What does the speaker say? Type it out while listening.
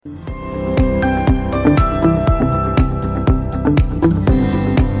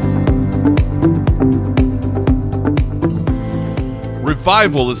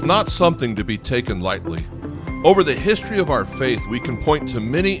Revival is not something to be taken lightly. Over the history of our faith, we can point to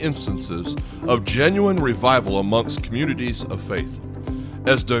many instances of genuine revival amongst communities of faith.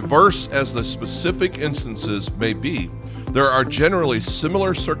 As diverse as the specific instances may be, there are generally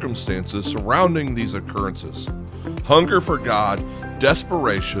similar circumstances surrounding these occurrences. Hunger for God,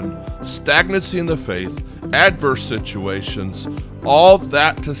 desperation, stagnancy in the faith, adverse situations, all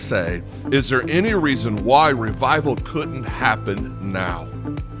that to say, is there any reason why revival couldn't happen now?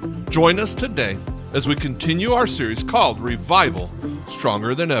 Join us today as we continue our series called Revival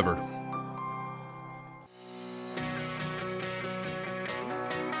Stronger Than Ever.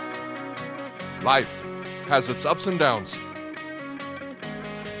 Life has its ups and downs.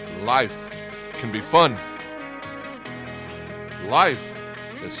 Life can be fun. Life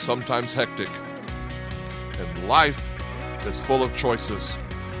is sometimes hectic. And life is full of choices.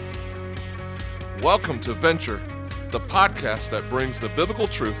 Welcome to Venture, the podcast that brings the biblical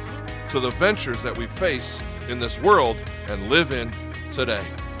truth to the ventures that we face in this world and live in today.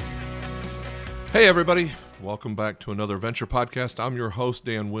 Hey everybody, welcome back to another Venture podcast. I'm your host,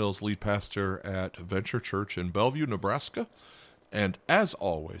 Dan Wills, lead pastor at Venture Church in Bellevue, Nebraska. And as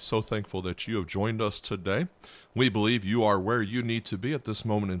always, so thankful that you have joined us today. We believe you are where you need to be at this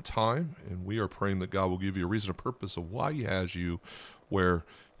moment in time, and we are praying that God will give you a reason and purpose of why He has you where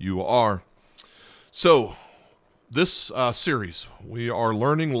you are. So, this series, we are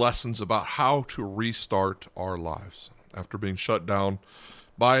learning lessons about how to restart our lives after being shut down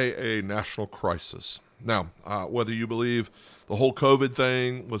by a national crisis. Now, whether you believe the whole COVID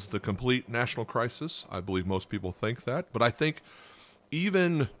thing was the complete national crisis, I believe most people think that, but I think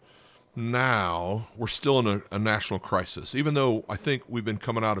even now, we're still in a national crisis, even though I think we've been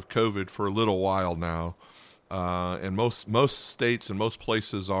coming out of COVID for a little while now, and most states and most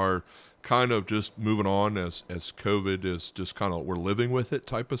places are kind of just moving on as COVID is just kind of, we're living with it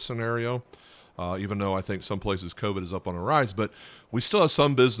type of scenario, even though I think some places COVID is up on a rise, but we still have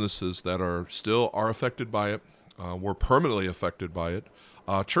some businesses that are affected by it. We're permanently affected by it.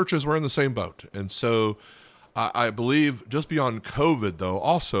 Churches were in the same boat, and so I believe just beyond COVID, though,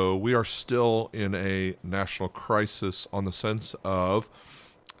 also we are still in a national crisis on the sense of,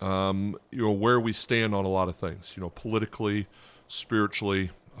 where we stand on a lot of things, politically,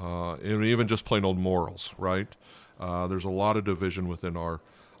 spiritually, and even just plain old morals, right? There's a lot of division within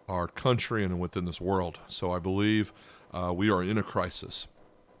our country and within this world. So I believe we are in a crisis.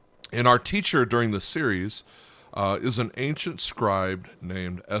 And our teacher during this series is an ancient scribe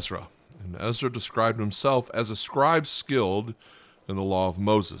named Ezra. And Ezra described himself as a scribe skilled in the law of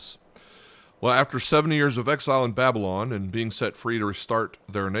Moses. Well, after 70 years of exile in Babylon and being set free to restart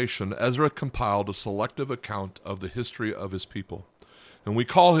their nation, Ezra compiled a selective account of the history of his people. And we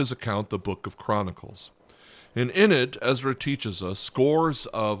call his account the Book of Chronicles. And in it, Ezra teaches us scores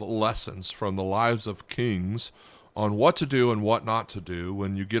of lessons from the lives of kings on what to do and what not to do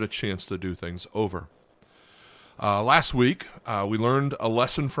when you get a chance to do things over. Last week, we learned a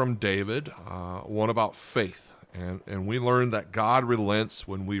lesson from David, one about faith, and we learned that God relents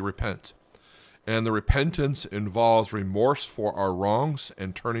when we repent. And the repentance involves remorse for our wrongs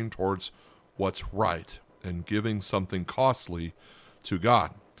and turning towards what's right and giving something costly to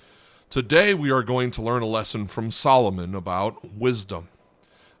God. Today, we are going to learn a lesson from Solomon about wisdom.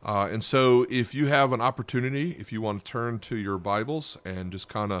 And so if you have an opportunity, if you want to turn to your Bibles and just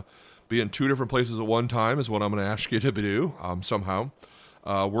kind of be in two different places at one time is what I'm going to ask you to do somehow.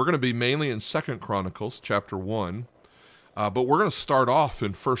 We're going to be mainly in 2 Chronicles chapter 1, but we're going to start off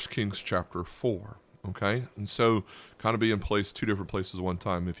in 1 Kings chapter 4, okay? And so kind of be in two different places at one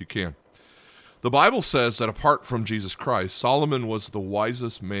time if you can. The Bible says that apart from Jesus Christ, Solomon was the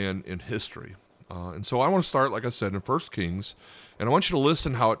wisest man in history. And so I want to start, like I said, in 1 Kings, and I want you to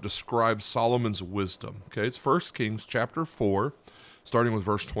listen how it describes Solomon's wisdom, okay? It's 1 Kings chapter 4, starting with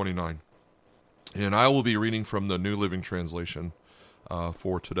verse 29. And I will be reading from the New Living Translation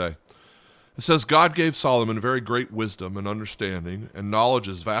for today. It says, God gave Solomon very great wisdom and understanding, and knowledge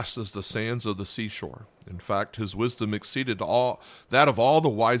as vast as the sands of the seashore. In fact, his wisdom exceeded that of all the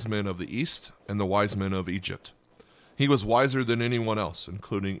wise men of the East and the wise men of Egypt. He was wiser than anyone else,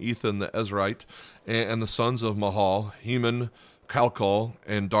 including Ethan the Ezrahite and the sons of Mahal, Heman, Calcol,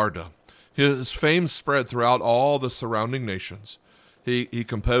 and Darda. His fame spread throughout all the surrounding nations. He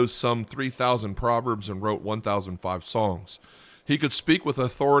composed some 3,000 proverbs and wrote 1,005 songs. He could speak with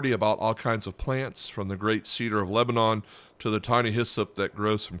authority about all kinds of plants, from the great cedar of Lebanon to the tiny hyssop that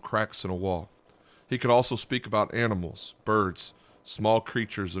grows from cracks in a wall. He could also speak about animals, birds, small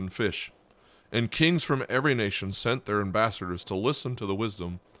creatures, and fish. And kings from every nation sent their ambassadors to listen to the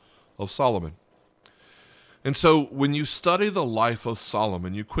wisdom of Solomon. And so when you study the life of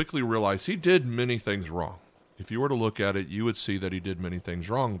Solomon, you quickly realize he did many things wrong. If you were to look at it, you would see that he did many things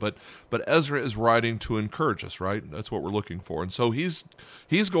wrong. But Ezra is writing to encourage us, right? That's what we're looking for. And so he's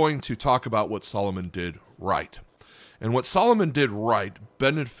going to talk about what Solomon did right. And what Solomon did right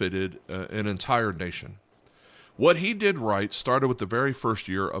benefited an entire nation. What he did right started with the very first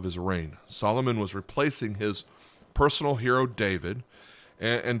year of his reign. Solomon was replacing his personal hero, David.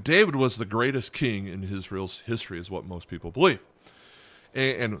 And David was the greatest king in Israel's history, is what most people believe.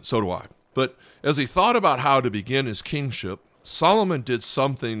 And so do I. But as he thought about how to begin his kingship, Solomon did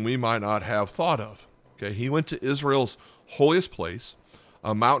something we might not have thought of. Okay, he went to Israel's holiest place,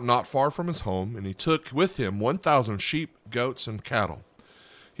 a mountain not far from his home, and he took with him 1,000 sheep, goats, and cattle.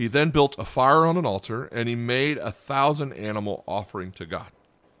 He then built a fire on an altar, and he made 1,000 animal offering to God.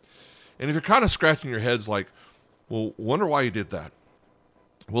 And if you're kind of scratching your heads like, well, wonder why he did that.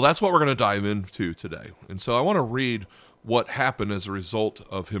 Well, that's what we're going to dive into today. And so I want to read what happened as a result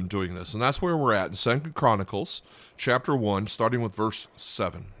of him doing this. And that's where we're at in 2 Chronicles chapter 1, starting with verse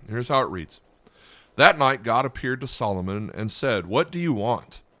 7. Here's how it reads. That night God appeared to Solomon and said, "What do you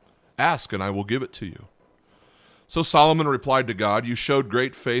want? Ask, and I will give it to you." So Solomon replied to God, "You showed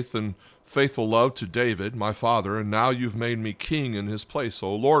great faith and faithful love to David, my father, and now you've made me king in his place.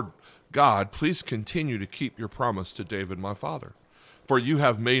 O Lord God, please continue to keep your promise to David, my father. For you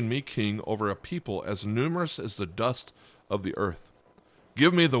have made me king over a people as numerous as the dust of the earth.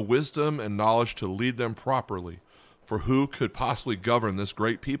 Give me the wisdom and knowledge to lead them properly, for who could possibly govern this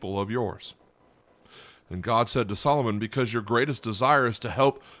great people of yours?" And God said to Solomon, "Because your greatest desire is to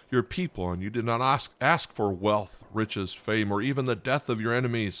help your people, and you did not ask for wealth, riches, fame, or even the death of your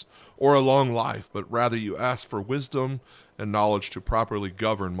enemies, or a long life, but rather you asked for wisdom and knowledge to properly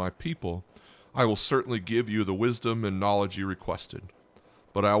govern my people, I will certainly give you the wisdom and knowledge you requested.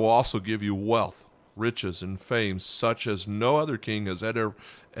 But I will also give you wealth, riches, and fame such as no other king has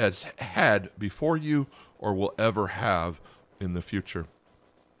had before you or will ever have in the future."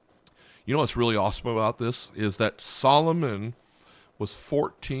 You know what's really awesome about this is that Solomon was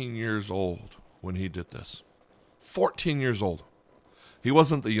 14 years old when he did this. 14 years old. He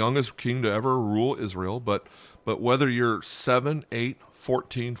wasn't the youngest king to ever rule Israel, but whether you're 7, 8,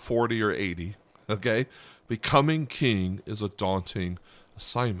 14, 40, or 80, okay, becoming king is a daunting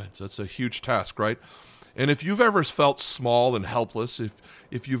assignment. That's a huge task, right? And if you've ever felt small and helpless,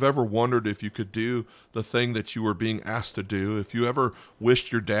 if you've ever wondered if you could do the thing that you were being asked to do, if you ever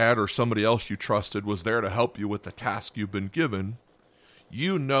wished your dad or somebody else you trusted was there to help you with the task you've been given,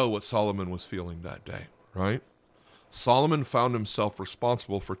 you know what Solomon was feeling that day, right? Solomon found himself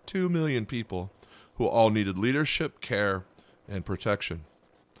responsible for 2 million people who all needed leadership, care, and protection.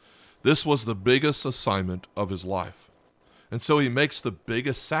 This was the biggest assignment of his life. And so he makes the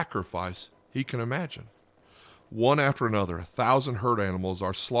biggest sacrifice he can imagine. One after another, 1,000 herd animals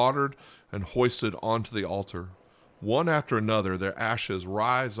are slaughtered and hoisted onto the altar. One after another, their ashes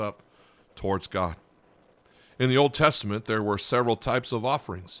rise up towards God. In the Old Testament, there were several types of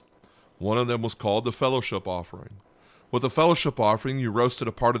offerings. One of them was called the fellowship offering. With the fellowship offering, you roasted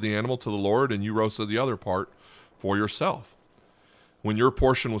a part of the animal to the Lord, and you roasted the other part for yourself. When your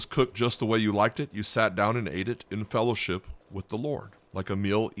portion was cooked just the way you liked it, you sat down and ate it in fellowship with the Lord, like a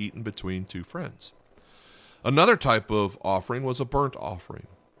meal eaten between two friends. Another type of offering was a burnt offering.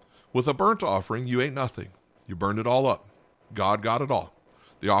 With a burnt offering, you ate nothing. You burned it all up. God got it all.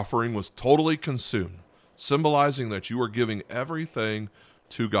 The offering was totally consumed, symbolizing that you were giving everything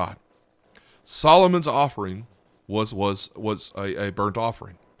to God. Solomon's offering was a burnt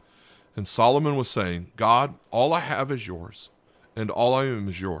offering. And Solomon was saying, "God, all I have is yours, and all I am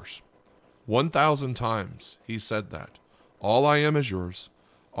is yours." 1,000 times he said that. All I am is yours.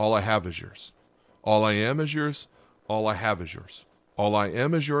 All I have is yours. All I am is yours. All I have is yours. All I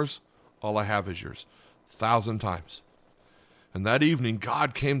am is yours. All I have is yours. 1,000 times. And that evening,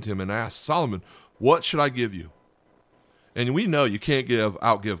 God came to him and asked, "Solomon, what should I give you?" And we know you can't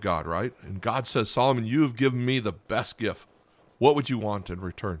outgive God, right? And God says, "Solomon, you have given me the best gift. What would you want in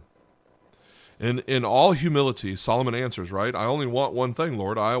return?" And in all humility, Solomon answers, right? "I only want one thing,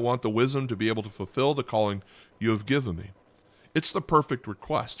 Lord. I want the wisdom to be able to fulfill the calling you have given me." It's the perfect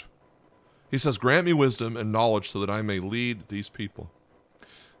request. He says, "Grant me wisdom and knowledge so that I may lead these people."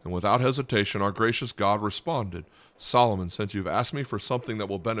 And without hesitation, our gracious God responded, "Solomon, since you've asked me for something that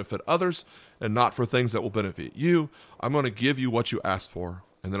will benefit others and not for things that will benefit you, I'm going to give you what you asked for,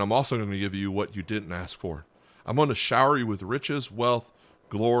 and then I'm also going to give you what you didn't ask for. I'm going to shower you with riches, wealth,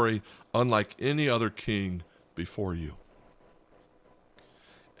 glory, unlike any other king before you."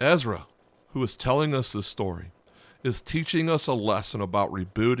 Ezra, who is telling us this story, is teaching us a lesson about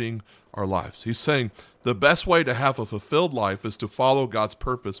rebooting our lives. He's saying, The best way to have a fulfilled life is to follow God's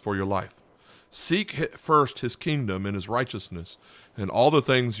purpose for your life. Seek first his kingdom and his righteousness, and all the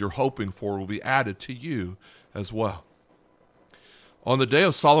things you're hoping for will be added to you as well. On the day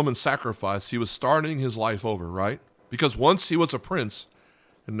of Solomon's sacrifice, he was starting his life over, right? Because once he was a prince,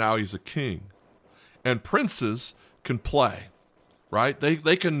 and now he's a king. And princes can play, right?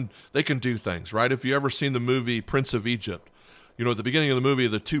 They can do things, right? If you ever seen the movie Prince of Egypt, you know, at the beginning of the movie,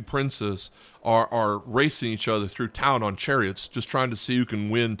 the two princes are racing each other through town on chariots, just trying to see who can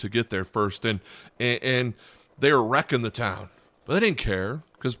win to get there first. And they were wrecking the town. But they didn't care,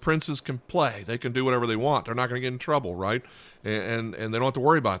 because princes can play. They can do whatever they want. They're not going to get in trouble, right? And they don't have to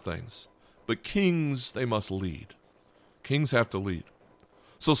worry about things. But kings, they must lead. Kings have to lead.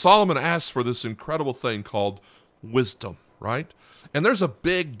 So Solomon asked for this incredible thing called wisdom, right? And there's a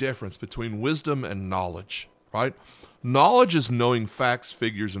big difference between wisdom and knowledge, right? Knowledge is knowing facts,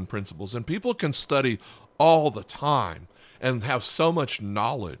 figures, and principles. And people can study all the time and have so much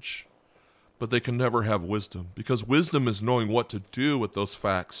knowledge, but they can never have wisdom, because wisdom is knowing what to do with those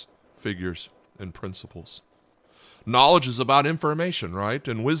facts, figures, and principles. Knowledge is about information, right?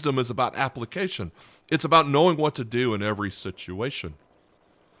 And wisdom is about application. It's about knowing what to do in every situation.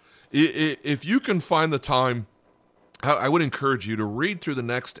 If you can find the time, I would encourage you to read through the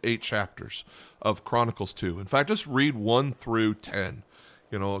next 8 chapters of Chronicles 2. In fact, just read 1 through 10.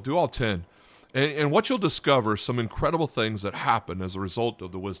 Do all 10. And what you'll discover is some incredible things that happen as a result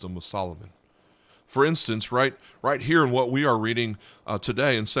of the wisdom of Solomon. For instance, right here in what we are reading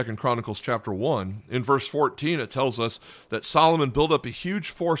today in 2 Chronicles chapter 1, in verse 14, it tells us that Solomon built up a huge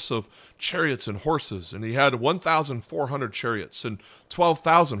force of chariots and horses, and he had 1,400 chariots and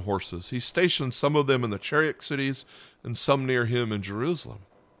 12,000 horses. He stationed some of them in the chariot cities and some near him in Jerusalem.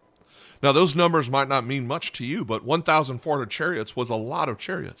 Now, those numbers might not mean much to you, but 1,400 chariots was a lot of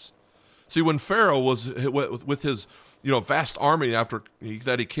chariots. See, when Pharaoh was with his vast army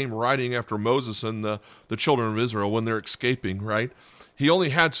that he came riding after Moses and the children of Israel when they're escaping, right? He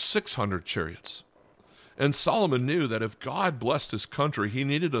only had 600 chariots. And Solomon knew that if God blessed his country, he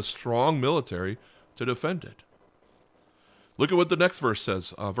needed a strong military to defend it. Look at what the next verse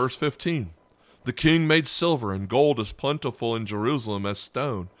says, verse 15. The king made silver and gold as plentiful in Jerusalem as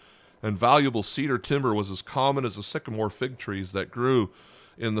stone, and valuable cedar timber was as common as the sycamore fig trees that grew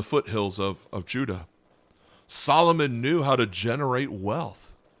in the foothills of Judah. Solomon knew how to generate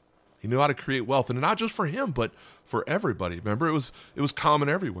wealth. He knew how to create wealth, and not just for him, but for everybody. Remember, it was common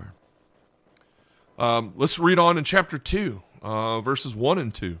everywhere. Let's read on in chapter 2, verses 1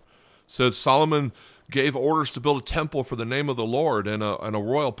 and 2. It says, Solomon gave orders to build a temple for the name of the Lord and a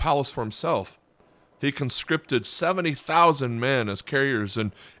royal palace for himself. He conscripted 70,000 men as carriers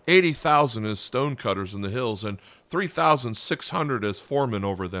and 80,000 as stonecutters in the hills and 3,600 as foremen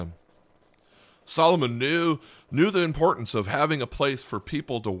over them. Solomon knew the importance of having a place for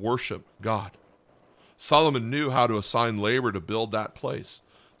people to worship God. Solomon knew how to assign labor to build that place.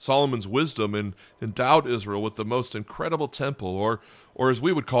 Solomon's wisdom endowed Israel with the most incredible temple, or as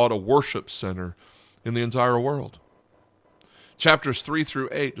we would call it, a worship center in the entire world. Chapters 3 through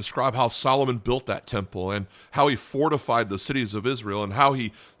 8 describe how Solomon built that temple and how he fortified the cities of Israel and how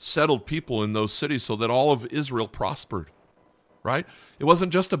he settled people in those cities so that all of Israel prospered. Right? It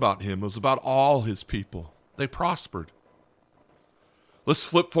wasn't just about him. It was about all his people. They prospered. Let's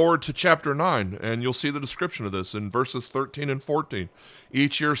flip forward to chapter 9, and you'll see the description of this in verses 13 and 14.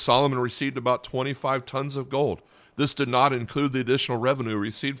 Each year, Solomon received about 25 tons of gold. This did not include the additional revenue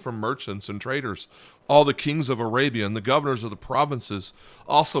received from merchants and traders. All the kings of Arabia and the governors of the provinces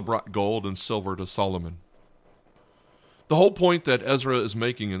also brought gold and silver to Solomon. The whole point that Ezra is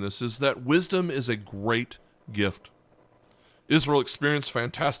making in this is that wisdom is a great gift. Israel experienced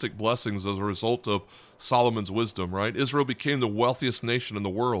fantastic blessings as a result of Solomon's wisdom, right? Israel became the wealthiest nation in the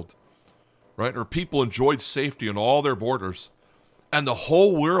world, right? Her people enjoyed safety in all their borders. And the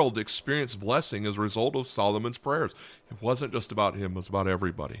whole world experienced blessing as a result of Solomon's prayers. It wasn't just about him, it was about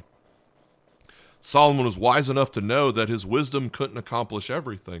everybody. Solomon was wise enough to know that his wisdom couldn't accomplish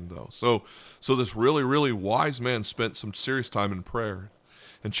everything, though. So this really, really wise man spent some serious time in prayer.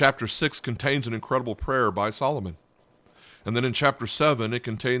 And chapter 6 contains an incredible prayer by Solomon. And then in chapter 7, it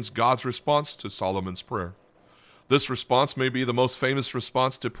contains God's response to Solomon's prayer. This response may be the most famous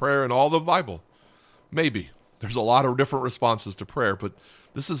response to prayer in all the Bible. Maybe. There's a lot of different responses to prayer, but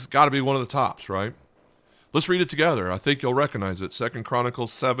this has got to be one of the tops, right? Let's read it together. I think you'll recognize it. 2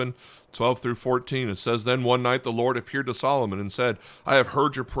 Chronicles 7, 12 through 14. It says, Then one night the Lord appeared to Solomon and said, I have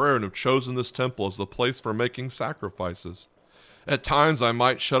heard your prayer and have chosen this temple as the place for making sacrifices. At times I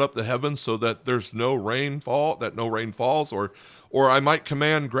might shut up the heavens so that there's no rainfall, that no rain falls, or I might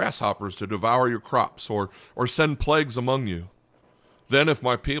command grasshoppers to devour your crops, or send plagues among you. Then if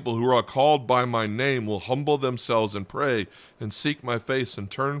my people who are called by my name will humble themselves and pray and seek my face and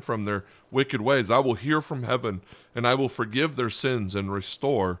turn from their wicked ways, I will hear from heaven and I will forgive their sins and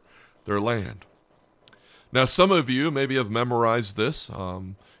restore their land. Now, some of you maybe have memorized this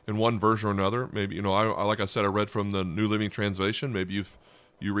in one version or another. Maybe, I like I said, I read from the New Living Translation. Maybe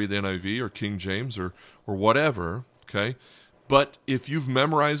you read the NIV or King James or whatever, okay? But if you've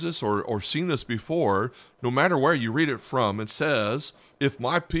memorized this or seen this before, no matter where you read it from, it says, if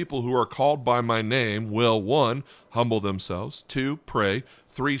my people who are called by my name will, 1, humble themselves, 2, pray,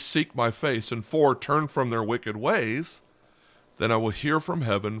 3, seek my face, and 4, turn from their wicked ways, then I will hear from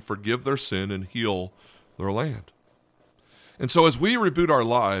heaven, forgive their sin, and heal their land. And so as we reboot our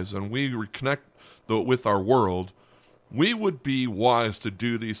lives and we reconnect with our world, we would be wise to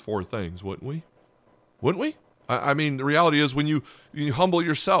do these 4 things, wouldn't we? Wouldn't we? I mean, the reality is when you humble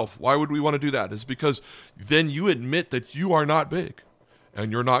yourself, why would we want to do that? It's because then you admit that you are not big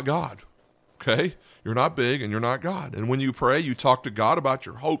and you're not God, okay? You're not big and you're not God. And when you pray, you talk to God about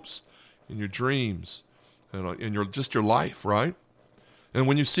your hopes and your dreams and your life, right? And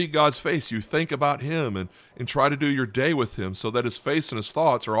when you seek God's face, you think about him and try to do your day with him so that his face and his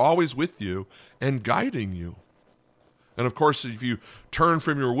thoughts are always with you and guiding you. And of course, if you turn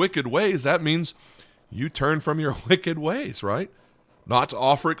from your wicked ways, that means you turn from your wicked ways, right? Not to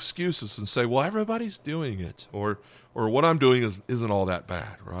offer excuses and say, well, everybody's doing it, or what I'm doing isn't all that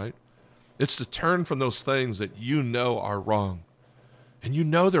bad, right? It's to turn from those things that you know are wrong, and you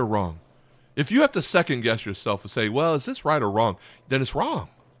know they're wrong. If you have to second guess yourself and say, well, is this right or wrong? Then it's wrong,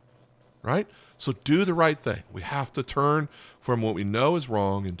 right? So do the right thing. We have to turn from what we know is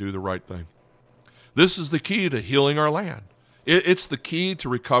wrong and do the right thing. This is the key to healing our land. It's the key to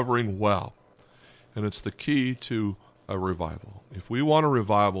recovering well. And it's the key to a revival. If we want a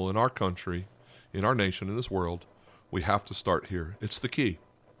revival in our country, in our nation, in this world, we have to start here. It's the key.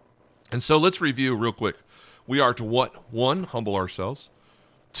 And so let's review real quick. We are to what? 1, humble ourselves.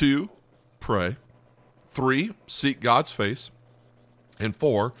 2, pray. 3, seek God's face. And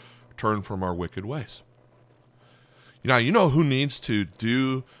 4, turn from our wicked ways. Now, you know who needs to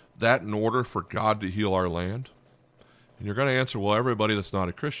do that in order for God to heal our land? And you're going to answer, well, everybody that's not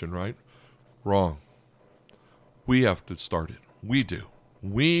a Christian, right? Wrong. We have to start it. We do.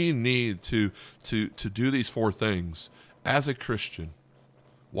 We need to do these 4 things as a Christian.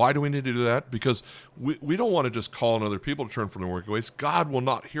 Why do we need to do that? Because we don't want to just call on other people to turn from their wicked ways. God will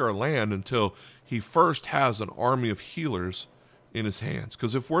not heal our land until he first has an army of healers in his hands.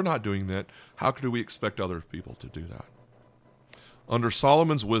 Because if we're not doing that, how could we expect other people to do that? Under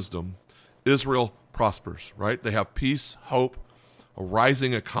Solomon's wisdom, Israel prospers, right? They have peace, hope, a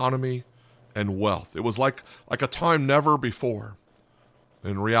rising economy, and wealth. It was like a time never before,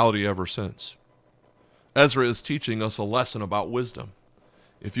 in reality ever since. Ezra is teaching us a lesson about wisdom.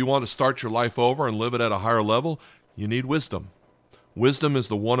 If you want to start your life over and live it at a higher level, you need wisdom. Wisdom is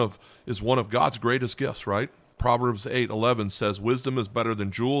one of God's greatest gifts, right? Proverbs 8:11 says, wisdom is better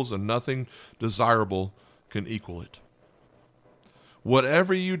than jewels, and nothing desirable can equal it.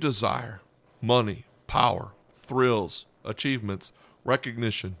 Whatever you desire, money, power, thrills, achievements,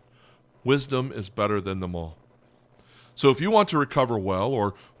 recognition, wisdom is better than them all. So if you want to recover well,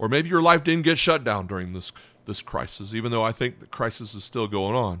 or maybe your life didn't get shut down during this crisis, even though I think the crisis is still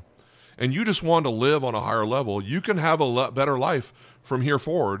going on, and you just want to live on a higher level, you can have a better life from here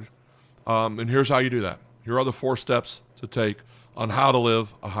forward. And here's how you do that. Here are the 4 steps to take on how to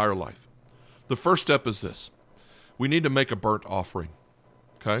live a higher life. The first step is this. We need to make a burnt offering,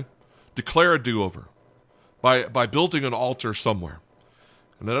 okay? Declare a do-over by building an altar somewhere.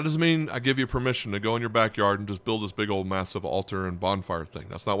 And that doesn't mean I give you permission to go in your backyard and just build this big old massive altar and bonfire thing.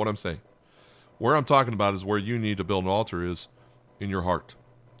 That's not what I'm saying. Where I'm talking about is where you need to build an altar is in your heart.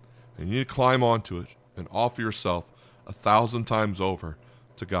 And you need to climb onto it and offer yourself 1,000 times over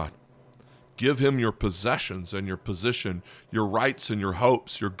to God. Give him your possessions and your position, your rights and your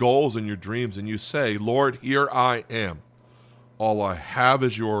hopes, your goals and your dreams, and you say, Lord, here I am. All I have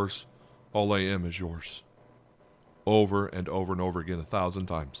is yours. All I am is yours. Over and over and over again 1,000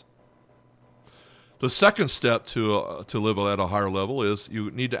 times. The second step to live at a higher level is you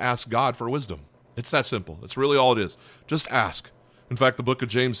need to ask God for wisdom. It's that simple. It's really all it is. Just ask. In fact, the book of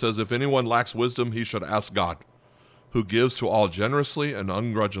James says, if anyone lacks wisdom, he should ask God, who gives to all generously and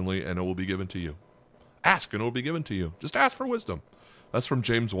ungrudgingly, and it will be given to you. Ask, and it will be given to you. Just ask for wisdom. That's from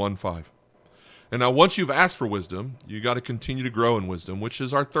James 1:5. And now once you've asked for wisdom, you got to continue to grow in wisdom, which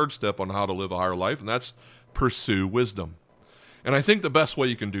is our third step on how to live a higher life, and that's pursue wisdom. And I think the best way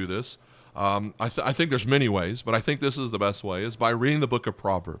you can do this, I think there's many ways, but I think this is the best way, is by reading the book of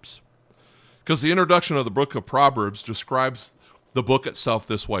Proverbs. Because the introduction of the book of Proverbs describes the book itself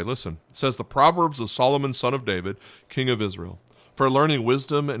this way. Listen, it says, the Proverbs of Solomon, son of David, king of Israel, for learning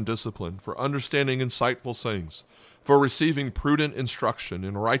wisdom and discipline, for understanding insightful sayings, for receiving prudent instruction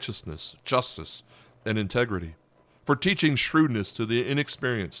in righteousness, justice, and integrity, for teaching shrewdness to the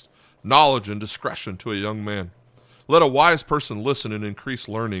inexperienced, knowledge and discretion to a young man. Let a wise person listen and increase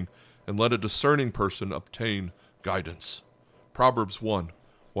learning, and let a discerning person obtain guidance. Proverbs 1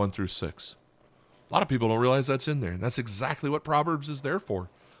 through 6. A lot of people don't realize that's in there, and that's exactly what Proverbs is there for,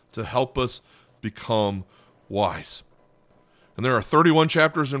 to help us become wise. And there are 31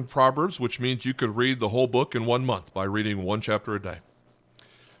 chapters in Proverbs, which means you could read the whole book in 1 month by reading one chapter a day.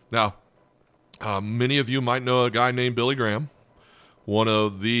 Now, many of you might know a guy named Billy Graham, one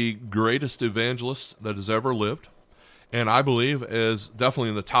of the greatest evangelists that has ever lived, and I believe is definitely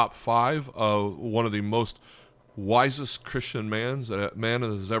in the top 5 of one of the most wisest Christian man that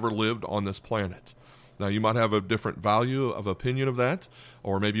has ever lived on this planet. Now, you might have a different value of opinion of that,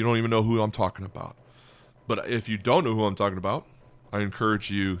 or maybe you don't even know who I'm talking about. But if you don't know who I'm talking about, I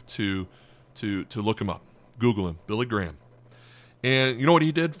encourage you to look him up. Google him, Billy Graham. And you know what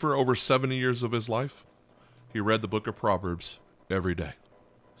he did for over 70 years of his life? He read the book of Proverbs every day.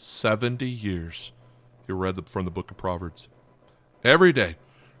 70 years he read from the book of Proverbs. Every day,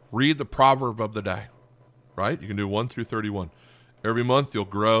 read the proverb of the day, right? You can do 1 through 31. Every month, you'll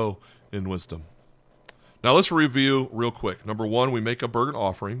grow in wisdom. Now, let's review real quick. Number 1, we make a burnt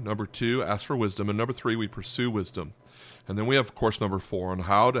offering. Number 2, ask for wisdom. And number 3, we pursue wisdom. And then we have, of course, number 4 on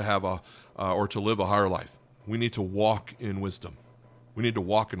how to have or to live a higher life. We need to walk in wisdom. We need to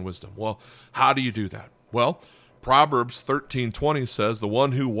walk in wisdom. Well, how do you do that? Well, Proverbs 13:20 says, the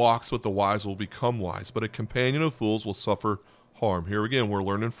one who walks with the wise will become wise, but a companion of fools will suffer harm. Here again, we're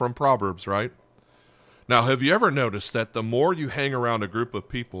learning from Proverbs, right? Now, have you ever noticed that the more you hang around a group of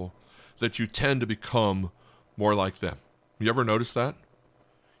people, that you tend to become more like them? You ever notice that?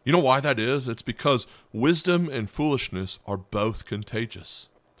 You know why that is? It's because wisdom and foolishness are both contagious.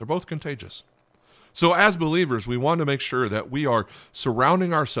 They're both contagious. So as believers, we want to make sure that we are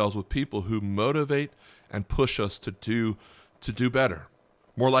surrounding ourselves with people who motivate and push us to do better,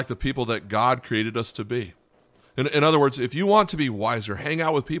 more like the people that God created us to be. In other words, if you want to be wiser, hang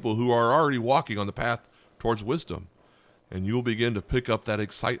out with people who are already walking on the path towards wisdom, and you'll begin to pick up that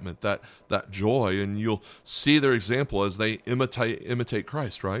excitement, that joy, and you'll see their example as they imitate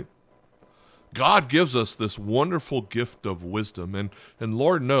Christ, right? God gives us this wonderful gift of wisdom, and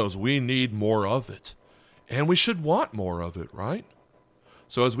Lord knows we need more of it. And we should want more of it, right?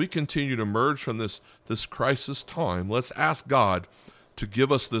 So as we continue to emerge from this crisis time, let's ask God to give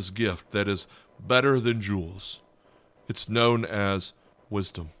us this gift that is better than jewels. It's known as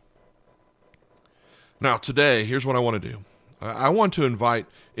wisdom. Now today, here's what I want to do. I want to invite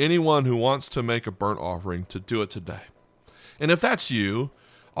anyone who wants to make a burnt offering to do it today. And if that's you,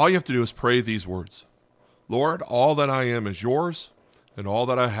 all you have to do is pray these words. Lord, all that I am is yours, and all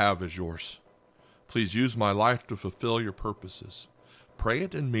that I have is yours. Please use my life to fulfill your purposes. Pray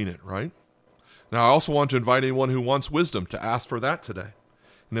it and mean it, right? Now, I also want to invite anyone who wants wisdom to ask for that today.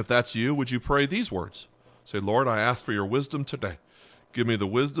 And if that's you, would you pray these words? Say, Lord, I ask for your wisdom today. Give me the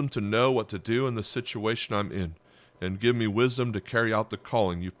wisdom to know what to do in the situation I'm in, and give me wisdom to carry out the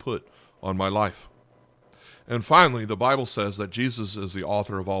calling you put on my life. And finally, the Bible says that Jesus is the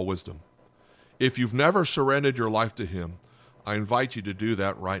author of all wisdom. If you've never surrendered your life to him, I invite you to do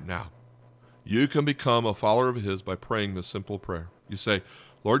that right now. You can become a follower of his by praying this simple prayer. You say,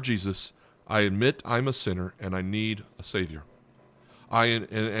 Lord Jesus, I admit I'm a sinner and I need a Savior. I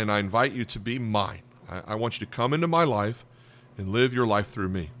invite you to be mine. I want you to come into my life and live your life through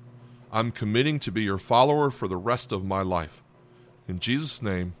me. I'm committing to be your follower for the rest of my life. In Jesus'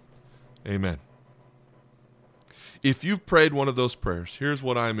 name, amen. If you've prayed one of those prayers, here's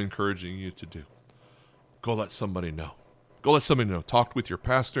what I'm encouraging you to do. Go let somebody know. Go let somebody know. Talk with your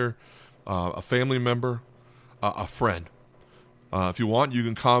pastor, a family member, a friend. If you want, you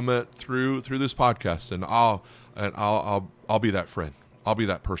can comment through this podcast, and I'll be that friend. I'll be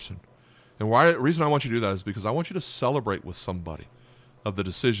that person. And the reason I want you to do that is because I want you to celebrate with somebody of the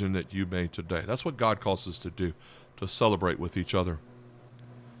decision that you made today. That's what God calls us to do, to celebrate with each other.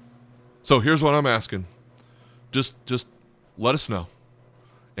 So here's what I'm asking. Just let us know,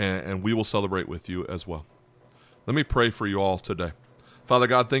 and we will celebrate with you as well. Let me pray for you all today. Father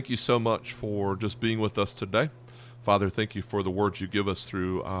God, thank you so much for just being with us today. Father, thank you for the words you give us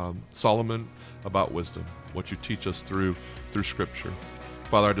through Solomon about wisdom, what you teach us through Scripture.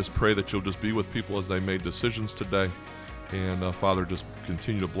 Father, I just pray that you'll just be with people as they made decisions today, And Father, just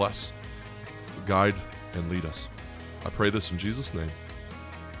continue to bless, guide, and lead us. I pray this in Jesus' name.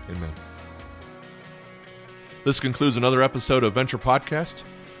 Amen. This concludes another episode of Venture Podcast.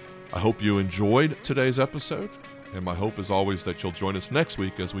 I hope you enjoyed today's episode, and my hope is always that you'll join us next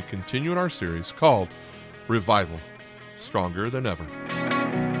week as we continue in our series called Revival, Stronger Than Ever.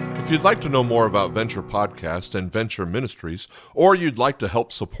 If you'd like to know more about Venture Podcast and Venture Ministries, or you'd like to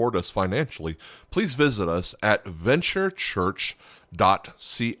help support us financially, please visit us at venturechurch.ch.